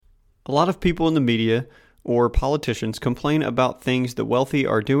A lot of people in the media or politicians complain about things the wealthy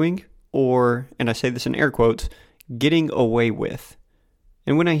are doing or, and I say this in air quotes, getting away with.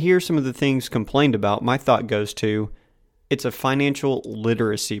 And when I hear some of the things complained about, my thought goes to, it's a financial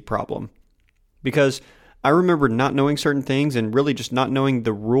literacy problem. Because I remember not knowing certain things and really just not knowing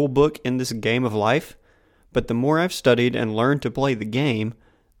the rule book in this game of life. But the more I've studied and learned to play the game,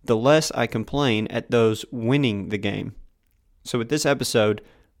 the less I complain at those winning the game. So with this episode,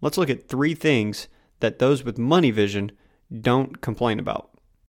 let's look at 3 things that those with money vision don't complain about.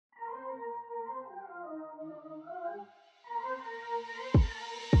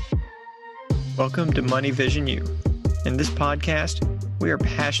 Welcome to Money Vision U. In this podcast, we are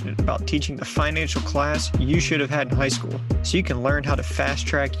passionate about teaching the financial class you should have had in high school so you can learn how to fast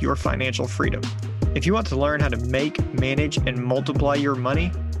track your financial freedom. If you want to learn how to make, manage, and multiply your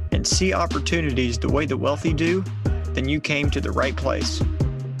money and see opportunities the way the wealthy do, then you came to the right place.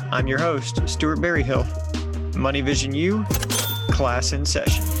 I'm your host, Stuart Berryhill. Money Vision U, class in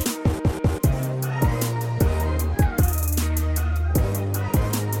session.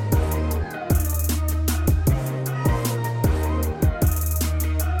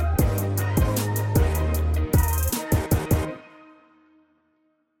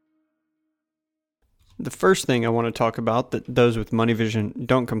 The first thing I want to talk about that those with money vision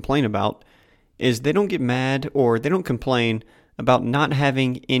don't complain about is they don't get mad or they don't complain about not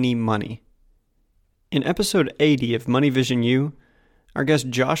having any money. In episode 80 of Money Vision U, our guest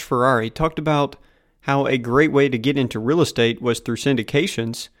Josh Ferrari talked about how a great way to get into real estate was through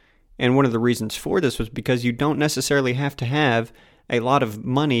syndications, and one of the reasons for this was because you don't necessarily have to have a lot of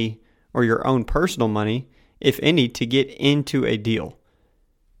money or your own personal money, if any, to get into a deal.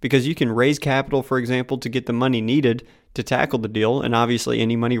 Because you can raise capital, for example, to get the money needed to tackle the deal, and obviously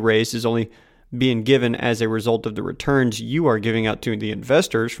any money raised is only being given as a result of the returns you are giving out to the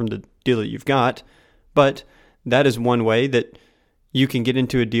investors from the deal that you've got. But that is one way that you can get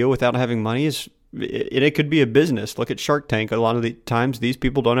into a deal without having money. It could be a business. Look at Shark Tank. A lot of the times these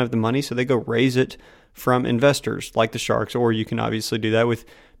people don't have the money, so they go raise it from investors like the sharks, or you can obviously do that with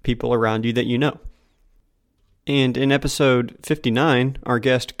people around you that you know. And in episode 59, our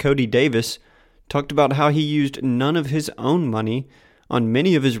guest Cody Davis talked about how he used none of his own money on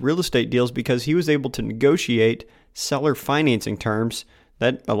many of his real estate deals because he was able to negotiate seller financing terms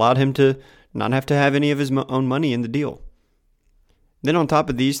that allowed him to not have to have any of his own money in the deal. Then on top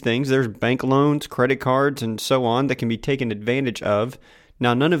of these things, there's bank loans, credit cards, and so on that can be taken advantage of.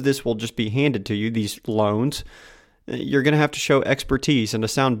 Now, none of this will just be handed to you, these loans. You're going to have to show expertise and a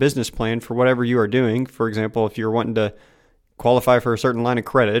sound business plan for whatever you are doing. For example, if you're wanting to qualify for a certain line of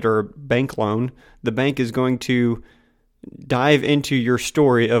credit or a bank loan, the bank is going to dive into your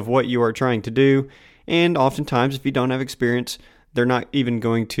story of what you are trying to do. And oftentimes, if you don't have experience, they're not even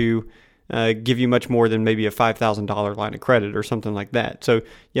going to give you much more than maybe a $5,000 line of credit or something like that. So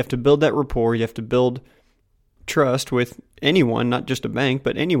you have to build that rapport. You have to build trust with anyone, not just a bank,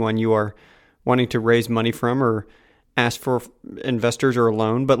 but anyone you are wanting to raise money from or ask for investors or a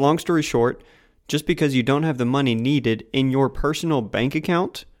loan. But long story short, just because you don't have the money needed in your personal bank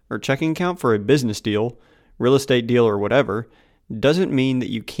account or checking account for a business deal, real estate deal, or whatever, doesn't mean that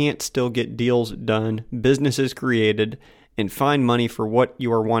you can't still get deals done, businesses created, and find money for what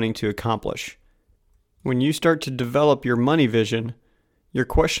you are wanting to accomplish. When you start to develop your money vision, your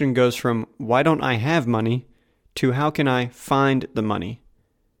question goes from, why don't I have money, to how can I find the money?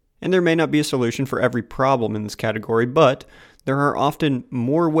 And there may not be a solution for every problem in this category, but there are often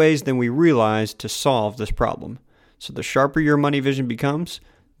more ways than we realize to solve this problem. So the sharper your money vision becomes,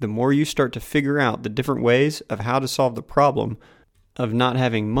 the more you start to figure out the different ways of how to solve the problem of not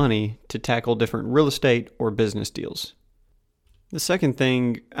having money to tackle different real estate or business deals. The second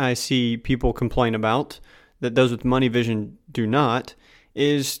thing I see people complain about, that those with money vision do not,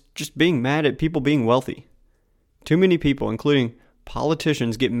 is just being mad at people being wealthy. Too many people, including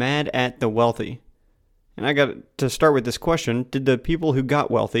politicians, get mad at the wealthy. And I got to start with this question. Did the people who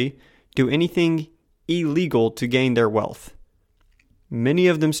got wealthy do anything illegal to gain their wealth? Many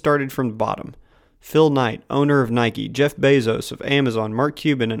of them started from the bottom. Phil Knight, owner of Nike, Jeff Bezos of Amazon, Mark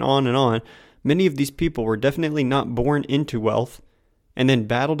Cuban, and on and on. Many of these people were definitely not born into wealth and then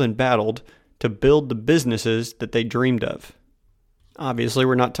battled to build the businesses that they dreamed of. Obviously,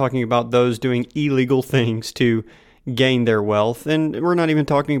 we're not talking about those doing illegal things to gain their wealth, and we're not even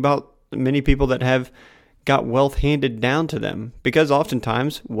talking about many people that have got wealth handed down to them, because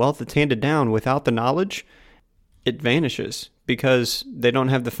oftentimes wealth that's handed down without the knowledge, it vanishes because they don't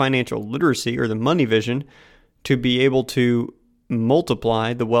have the financial literacy or the money vision to be able to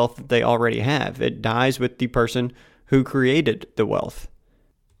multiply the wealth that they already have. It dies with the person who created the wealth.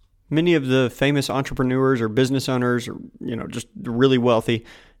 Many of the famous entrepreneurs or business owners or, just really wealthy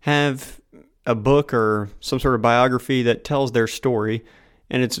have a book or some sort of biography that tells their story.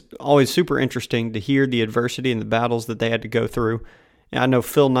 And it's always super interesting to hear the adversity and the battles that they had to go through. And I know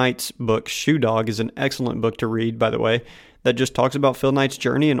Phil Knight's book, Shoe Dog, is an excellent book to read, by the way, that just talks about Phil Knight's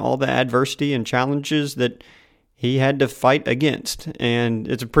journey and all the adversity and challenges that he had to fight against. And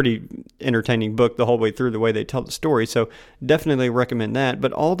it's a pretty entertaining book the whole way through, the way they tell the story. So definitely recommend that.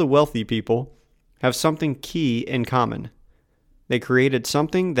 But all the wealthy people have something key in common. They created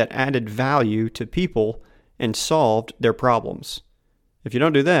something that added value to people and solved their problems. If you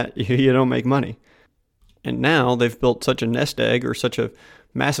don't do that, you don't make money. And now they've built such a nest egg or such a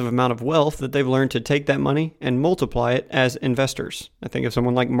massive amount of wealth that they've learned to take that money and multiply it as investors. I think of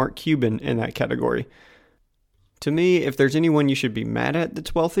someone like Mark Cuban in that category. To me, if there's anyone you should be mad at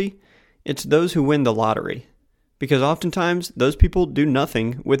that's wealthy, it's those who win the lottery. Because oftentimes, those people do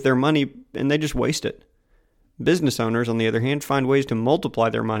nothing with their money and they just waste it. Business owners, on the other hand, find ways to multiply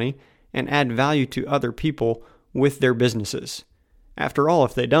their money and add value to other people with their businesses. After all,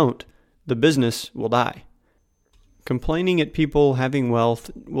 if they don't, the business will die. Complaining at people having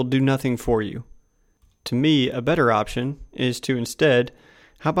wealth will do nothing for you. To me, a better option is to instead,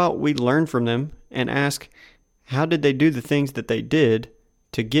 how about we learn from them and ask, how did they do the things that they did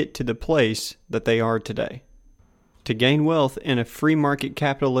to get to the place that they are today? To gain wealth in a free market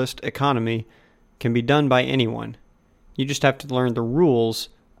capitalist economy can be done by anyone. You just have to learn the rules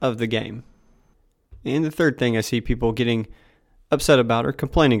of the game. And the third thing I see people getting upset about or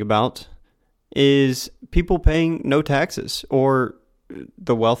complaining about is people paying no taxes or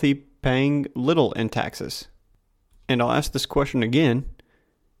the wealthy paying little in taxes. And I'll ask this question again.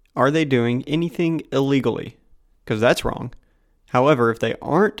 Are they doing anything illegally? Because that's wrong. However, if they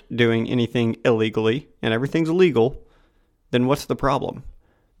aren't doing anything illegally and everything's legal, then what's the problem?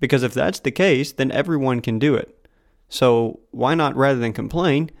 Because if that's the case, then everyone can do it. So why not, rather than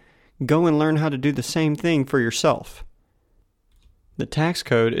complain, go and learn how to do the same thing for yourself? The tax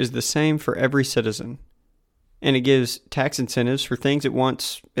code is the same for every citizen, and it gives tax incentives for things it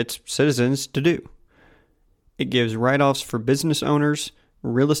wants its citizens to do. It gives write-offs for business owners,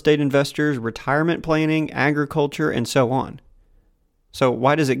 real estate investors, retirement planning, agriculture, and so on. So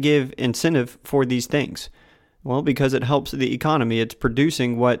why does it give incentive for these things? Well, because it helps the economy. It's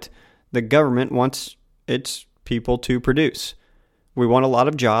producing what the government wants its people to produce. We want a lot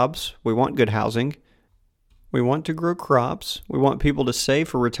of jobs. We want good housing. We want to grow crops. We want people to save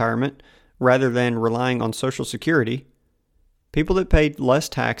for retirement rather than relying on Social Security. People that pay less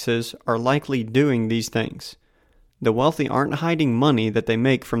taxes are likely doing these things. The wealthy aren't hiding money that they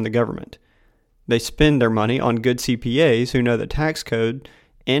make from the government. They spend their money on good CPAs who know the tax code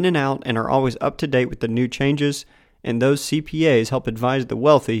in and out and are always up to date with the new changes, and those CPAs help advise the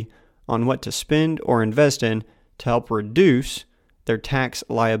wealthy on what to spend or invest in to help reduce their tax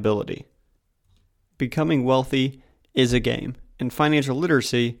liability. Becoming wealthy is a game, and financial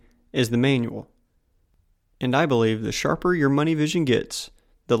literacy is the manual. And I believe the sharper your money vision gets,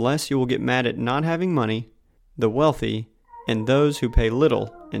 the less you will get mad at not having money, the wealthy, and those who pay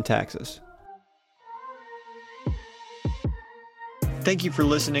little in taxes. Thank you for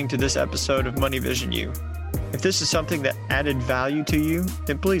listening to this episode of Money Vision U. If this is something that added value to you,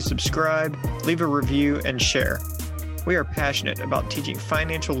 then please subscribe, leave a review, and share. We are passionate about teaching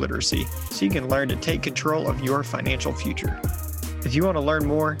financial literacy so you can learn to take control of your financial future. If you want to learn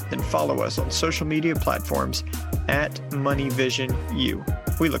more, then follow us on social media platforms at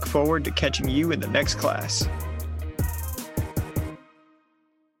MoneyVisionU. We look forward to catching you in the next class.